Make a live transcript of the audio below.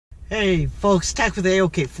Hey folks, Thack with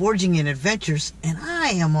AOK Forging and Adventures, and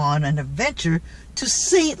I am on an adventure to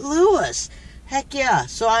St. Louis. Heck yeah,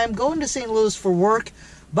 so I'm going to St. Louis for work,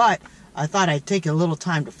 but I thought I'd take a little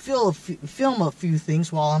time to film a few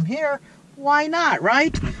things while I'm here. Why not,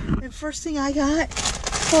 right? And first thing I got,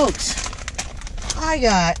 folks, I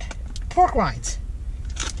got pork rinds.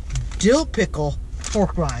 Dill Pickle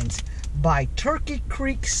pork rinds by Turkey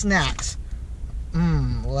Creek Snacks.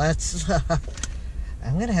 Let's...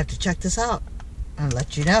 I'm going to have to check this out and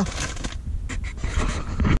let you know.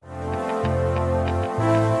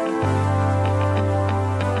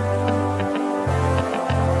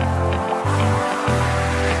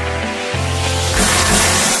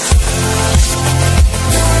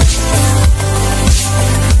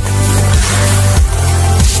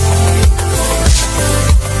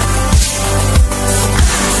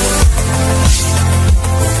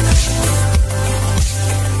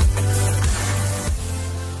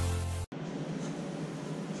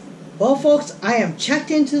 Well, folks, I am checked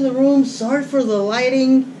into the room. Sorry for the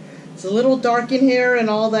lighting. It's a little dark in here and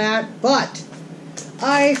all that, but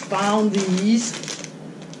I found these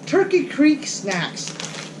Turkey Creek Snacks.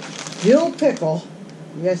 Dill Pickle.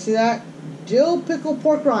 You guys see that? Dill Pickle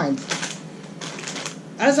pork rinds.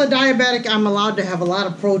 As a diabetic, I'm allowed to have a lot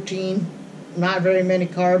of protein, not very many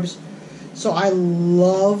carbs. So I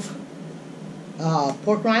love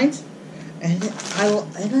pork rinds, and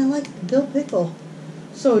I like dill pickle.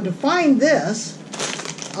 So to find this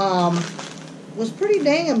was pretty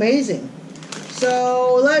dang amazing.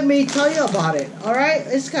 So let me tell you about it. Alright,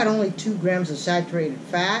 it's got only 2 grams of saturated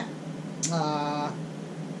fat,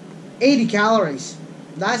 80 calories.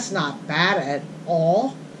 That's not bad at all.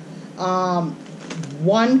 1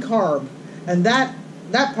 carb, and that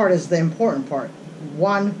part is the important part.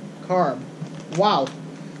 1 carb. Wow.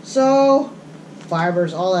 So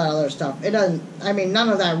fibers, all that other stuff. It doesn't, I mean, none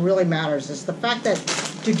of that really matters. It's the fact that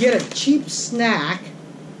to get a cheap snack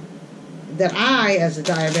that I, as a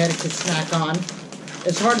diabetic, could snack on,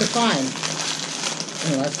 is hard to find.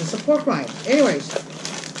 Unless it's a pork rind. Anyways,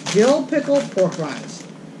 Dill Pickle pork rinds.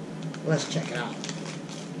 Let's check it out.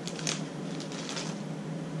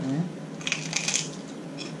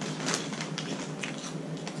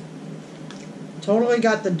 Totally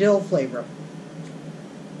got the dill flavor.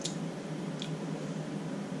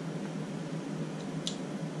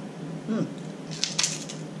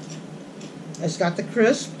 It's got the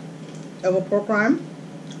crisp of a pork rind.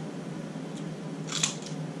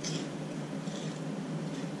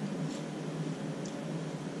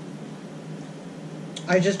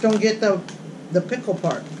 I just don't get the pickle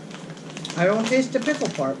part. I don't taste the pickle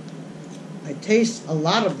part. I taste a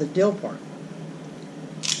lot of the dill part.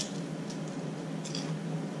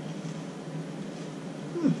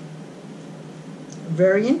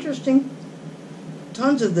 Very interesting.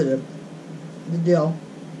 Tons of the dill.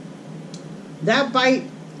 That bite,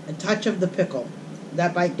 a touch of the pickle.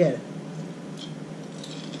 That bite did.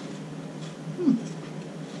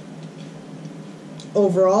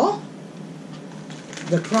 Overall,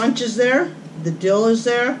 the crunch is there, the dill is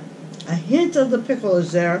there, a hint of the pickle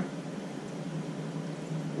is there.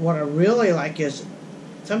 What I really like is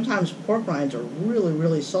sometimes pork rinds are really,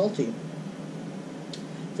 really salty.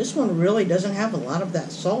 This one really doesn't have a lot of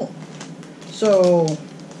that salt. So,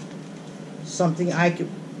 something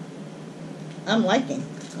I'm liking.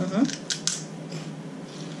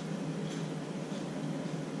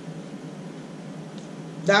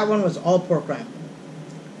 That one was all pork rind.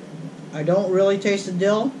 I don't really taste the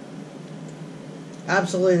dill.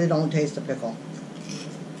 Absolutely don't taste the pickle.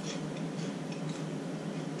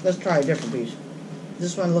 Let's try a different piece.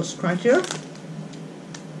 This one looks crunchier.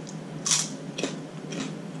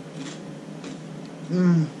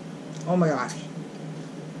 Oh my gosh.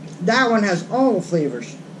 That one has all the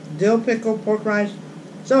flavors. Dill pickle, pork rinds.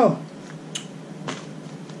 So,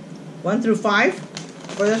 1 through 5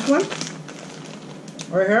 for this one.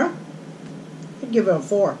 Right here. I'd give it a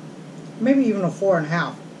 4. Maybe even a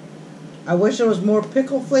 4.5. I wish there was more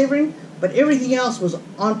pickle flavoring, but everything else was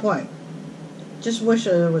on point. Just wish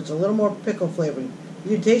there was a little more pickle flavoring.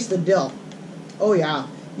 You taste the dill. Oh yeah.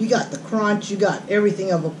 You got the crunch. You got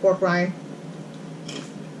everything of a pork rind.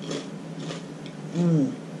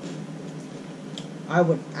 I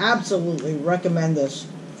would absolutely recommend this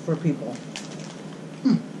for people.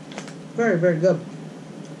 Very, very good.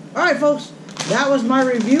 Alright folks, that was my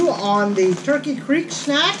review on the Turkey Creek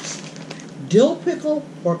Snacks Dill Pickle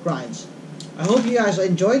pork rinds. I hope you guys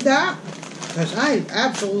enjoyed that, because I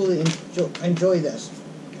absolutely enjoy this.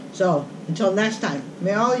 So, until next time,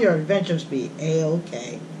 may all your adventures be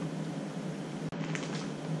A-OK.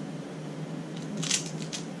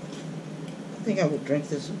 I think I would drink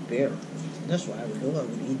this with beer. That's what I would do. I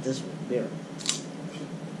would eat this with beer.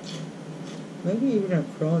 Maybe even a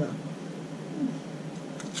Corona.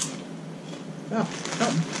 Oh,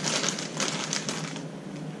 something.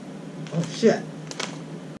 Oh, shit.